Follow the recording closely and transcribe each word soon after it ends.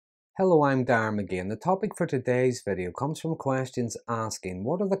Hello, I'm Darren Magee, and the topic for today's video comes from questions asking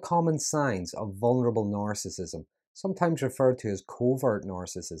what are the common signs of vulnerable narcissism, sometimes referred to as covert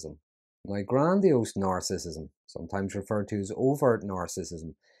narcissism. Now, grandiose narcissism, sometimes referred to as overt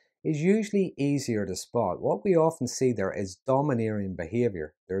narcissism, is usually easier to spot. What we often see there is domineering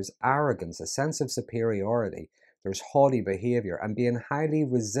behaviour, there's arrogance, a sense of superiority, there's haughty behaviour, and being highly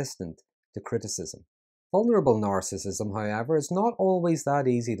resistant to criticism. Vulnerable narcissism, however, is not always that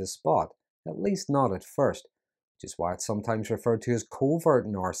easy to spot, at least not at first, which is why it's sometimes referred to as covert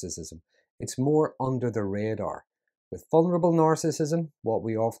narcissism. It's more under the radar. With vulnerable narcissism, what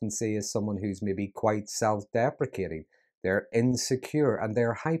we often see is someone who's maybe quite self-deprecating, they're insecure, and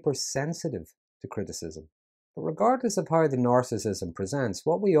they're hypersensitive to criticism. But regardless of how the narcissism presents,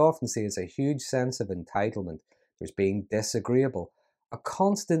 what we often see is a huge sense of entitlement. There's being disagreeable, a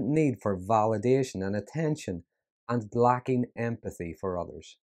constant need for validation and attention, and lacking empathy for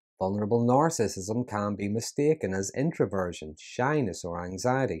others. Vulnerable narcissism can be mistaken as introversion, shyness, or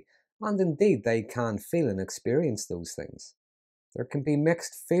anxiety, and indeed they can feel and experience those things. There can be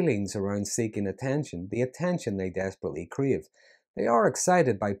mixed feelings around seeking attention, the attention they desperately crave. They are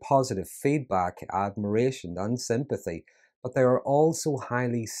excited by positive feedback, admiration, and sympathy, but they are also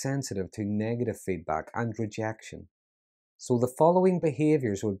highly sensitive to negative feedback and rejection. So the following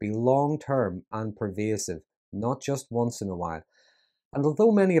behaviours would be long-term and pervasive, not just once in a while. And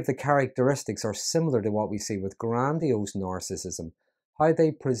although many of the characteristics are similar to what we see with grandiose narcissism, how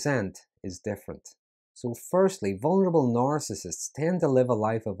they present is different. So firstly, vulnerable narcissists tend to live a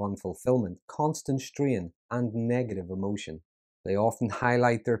life of unfulfillment, constant strain, and negative emotion. They often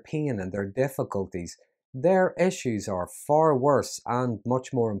highlight their pain and their difficulties. Their issues are far worse and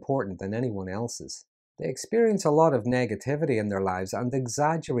much more important than anyone else's. They experience a lot of negativity in their lives and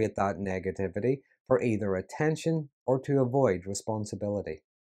exaggerate that negativity for either attention or to avoid responsibility.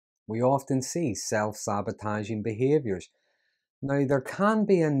 We often see self-sabotaging behaviours. Now, there can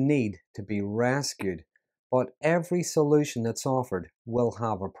be a need to be rescued, but every solution that's offered will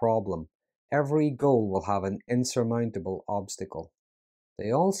have a problem. Every goal will have an insurmountable obstacle.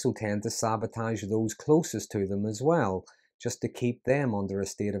 They also tend to sabotage those closest to them as well, just to keep them under a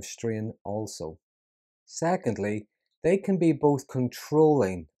state of strain also. Secondly, they can be both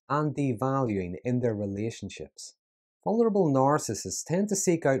controlling and devaluing in their relationships. Vulnerable narcissists tend to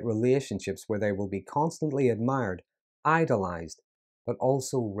seek out relationships where they will be constantly admired, idolized, but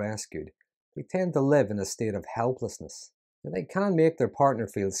also rescued. They tend to live in a state of helplessness. Now, they can make their partner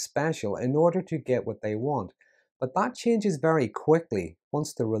feel special in order to get what they want, but that changes very quickly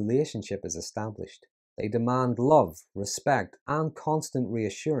once the relationship is established. They demand love, respect, and constant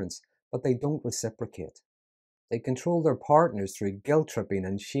reassurance, but they don't reciprocate. They control their partners through guilt-tripping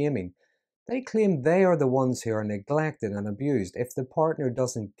and shaming. They claim they are the ones who are neglected and abused if the partner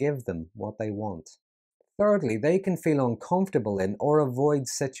doesn't give them what they want. Thirdly, they can feel uncomfortable in or avoid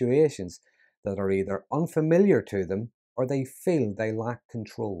situations that are either unfamiliar to them or they feel they lack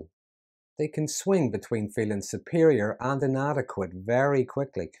control. They can swing between feeling superior and inadequate very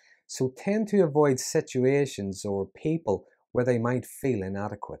quickly, so tend to avoid situations or people where they might feel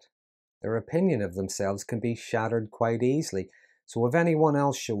inadequate. Their opinion of themselves can be shattered quite easily, so if anyone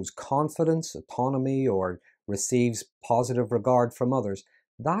else shows confidence, autonomy, or receives positive regard from others,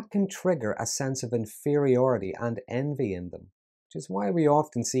 that can trigger a sense of inferiority and envy in them, which is why we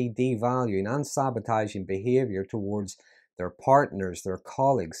often see devaluing and sabotaging behaviour towards their partners, their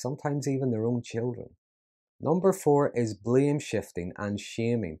colleagues, sometimes even their own children. Number 4 is blame shifting and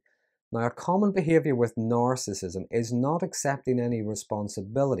shaming. Now, a common behaviour with narcissism is not accepting any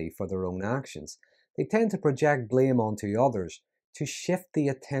responsibility for their own actions. They tend to project blame onto others, to shift the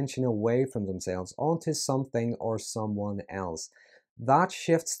attention away from themselves onto something or someone else. That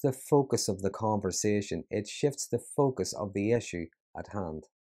shifts the focus of the conversation. It shifts the focus of the issue at hand.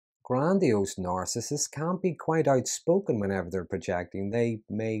 Grandiose narcissists can be quite outspoken whenever they're projecting. They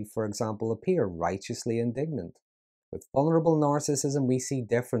may, for example, appear righteously indignant. With vulnerable narcissism, we see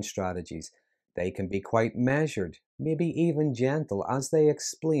different strategies. They can be quite measured, maybe even gentle, as they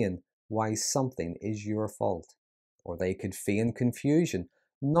explain why something is your fault. Or they could feign confusion,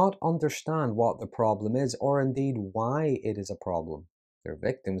 not understand what the problem is, or indeed why it is a problem. Their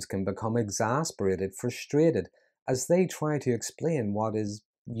victims can become exasperated, frustrated, as they try to explain what is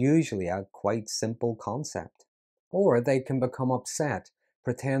usually a quite simple concept. Or they can become upset,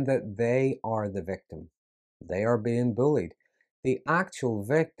 pretend that they are the victim. They are being bullied. The actual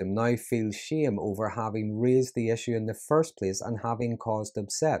victim now feels shame over having raised the issue in the first place and having caused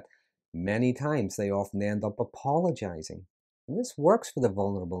upset. Many times they often end up apologizing. And this works for the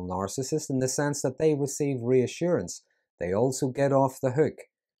vulnerable narcissist in the sense that they receive reassurance. They also get off the hook.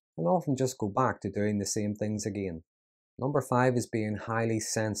 and often just go back to doing the same things again. Number 5 is being highly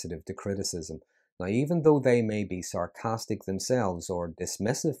sensitive to criticism. Now, even though they may be sarcastic themselves or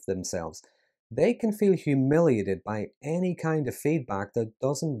dismissive themselves, they can feel humiliated by any kind of feedback that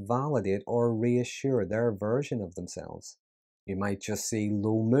doesn't validate or reassure their version of themselves. You might just see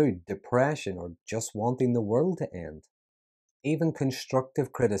low mood, depression, or just wanting the world to end. Even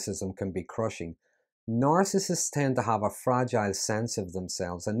constructive criticism can be crushing. Narcissists tend to have a fragile sense of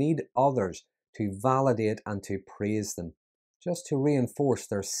themselves and need others to validate and to praise them, just to reinforce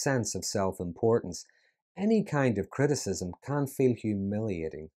their sense of self-importance. Any kind of criticism can feel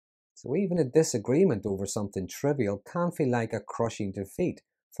humiliating. So even a disagreement over something trivial can feel like a crushing defeat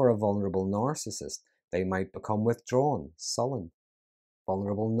for a vulnerable narcissist. They might become withdrawn, sullen.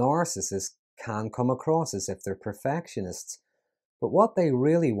 Vulnerable narcissists can come across as if they're perfectionists, but what they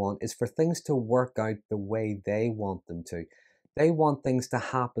really want is for things to work out the way they want them to. They want things to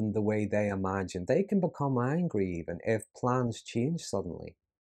happen the way they imagine. They can become angry even if plans change suddenly.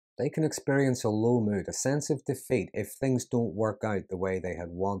 They can experience a low mood, a sense of defeat if things don't work out the way they had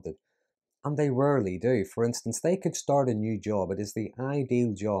wanted. And they rarely do. For instance, they could start a new job. It is the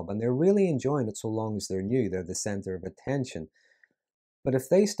ideal job, and they're really enjoying it so long as they're new. They're the center of attention. But if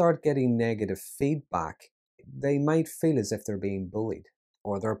they start getting negative feedback, they might feel as if they're being bullied.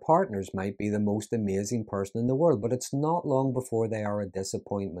 Or their partners might be the most amazing person in the world, but it's not long before they are a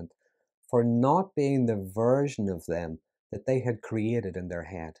disappointment for not being the version of them that they had created in their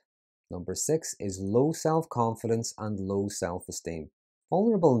head. Number 6 is low self-confidence and low self-esteem.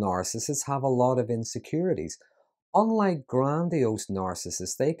 Vulnerable narcissists have a lot of insecurities. Unlike grandiose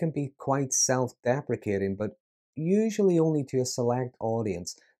narcissists, they can be quite self-deprecating, but usually only to a select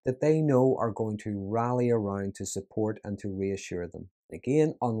audience that they know are going to rally around to support and to reassure them.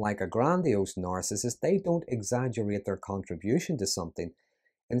 Again, unlike a grandiose narcissist, they don't exaggerate their contribution to something.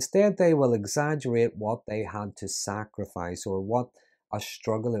 Instead, they will exaggerate what they had to sacrifice or what a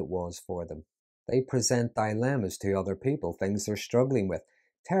struggle it was for them. They present dilemmas to other people, things they're struggling with,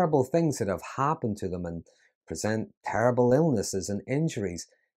 terrible things that have happened to them, and present terrible illnesses and injuries.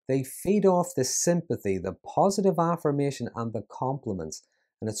 They feed off the sympathy, the positive affirmation, and the compliments,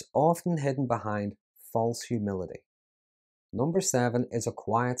 and it's often hidden behind false humility. Number 7 is a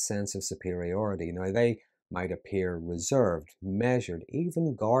quiet sense of superiority. Now, they might appear reserved, measured,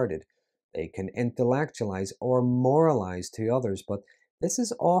 even guarded. They can intellectualize or moralize to others, but this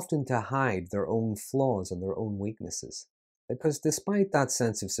is often to hide their own flaws and their own weaknesses. Because despite that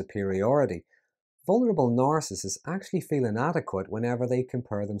sense of superiority, vulnerable narcissists actually feel inadequate whenever they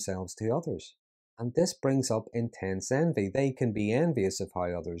compare themselves to others. And this brings up intense envy. They can be envious of how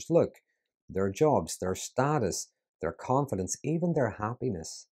others look, their jobs, their status, their confidence, even their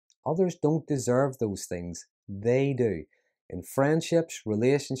happiness. Others don't deserve those things. They do. In friendships,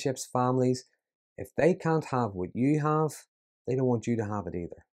 relationships, families, if they can't have what you have, they don't want you to have it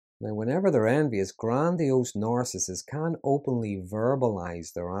either. Now, whenever they're envious, grandiose narcissists can openly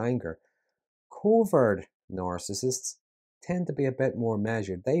verbalize their anger. Covert narcissists tend to be a bit more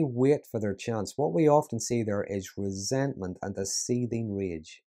measured. They wait for their chance. What we often see there is resentment and a seething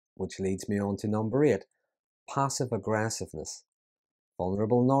rage. Which leads me on to number 8, passive aggressiveness.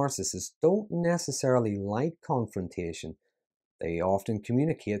 Vulnerable narcissists don't necessarily like confrontation. They often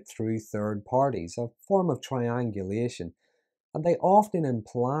communicate through third parties, a form of triangulation, and they often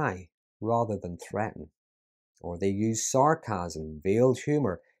imply rather than threaten. Or they use sarcasm, veiled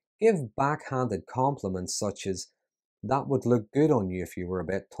humor, give backhanded compliments such as, that would look good on you if you were a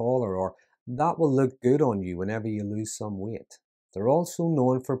bit taller, or that will look good on you whenever you lose some weight. They're also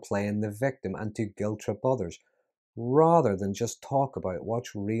known for playing the victim and to guilt trip others, rather than just talk about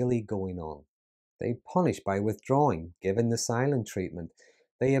what's really going on. They punish by withdrawing, giving the silent treatment.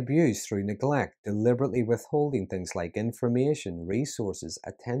 They abuse through neglect, deliberately withholding things like information, resources,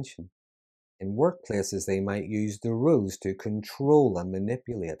 attention. In workplaces, they might use the rules to control and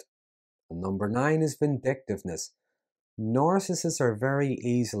manipulate. And number 9 is vindictiveness. Narcissists are very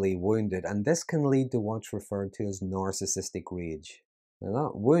easily wounded, and this can lead to what's referred to as narcissistic rage. Now,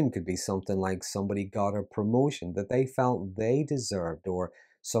 that wound could be something like somebody got a promotion that they felt they deserved, or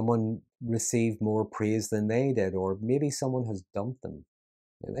someone received more praise than they did, or maybe someone has dumped them.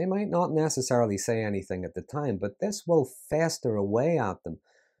 Now, they might not necessarily say anything at the time, but this will fester away at them.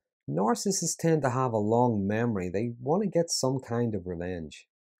 Narcissists tend to have a long memory. They want to get some kind of revenge.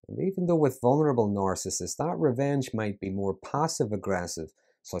 And even though with vulnerable narcissists, that revenge might be more passive aggressive,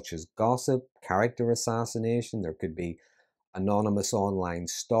 such as gossip, character assassination, there could be anonymous online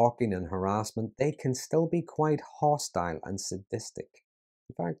stalking and harassment, they can still be quite hostile and sadistic.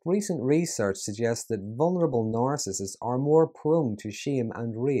 In fact, recent research suggests that vulnerable narcissists are more prone to shame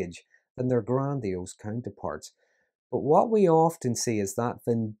and rage than their grandiose counterparts. But what we often see is that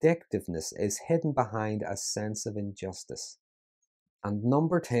vindictiveness is hidden behind a sense of injustice. And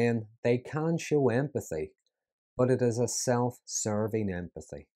number 10, they can show empathy, but it is a self-serving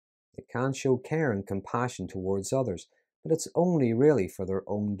empathy. They can show care and compassion towards others, but it's only really for their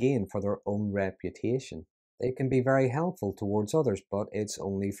own gain, for their own reputation. They can be very helpful towards others, but it's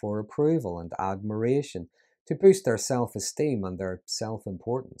only for approval and admiration, to boost their self-esteem and their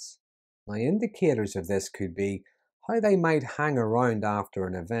self-importance. Now, indicators of this could be how they might hang around after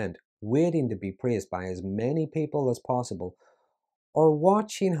an event, waiting to be praised by as many people as possible, or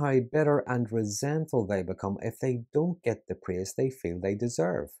watching how bitter and resentful they become if they don't get the praise they feel they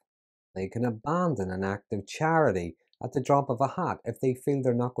deserve. They can abandon an act of charity at the drop of a hat if they feel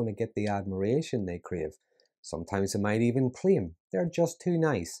they're not going to get the admiration they crave. Sometimes they might even claim they're just too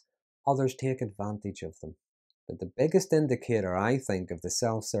nice. Others take advantage of them. But the biggest indicator, I think, of the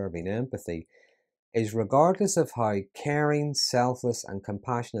self-serving empathy is regardless of how caring, selfless, and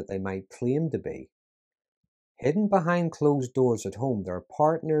compassionate they might claim to be, hidden behind closed doors at home, their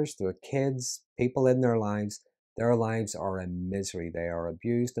partners, their kids, people in their lives are in misery. They are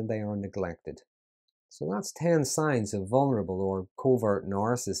abused and they are neglected. So that's 10 signs of vulnerable or covert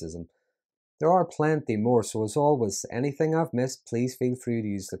narcissism. There are plenty more, so as always, anything I've missed, please feel free to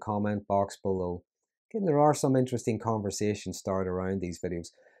use the comment box below. Again, there are some interesting conversations started around these videos.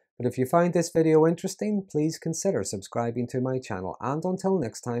 But if you find this video interesting, please consider subscribing to my channel. And until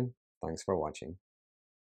next time, thanks for watching.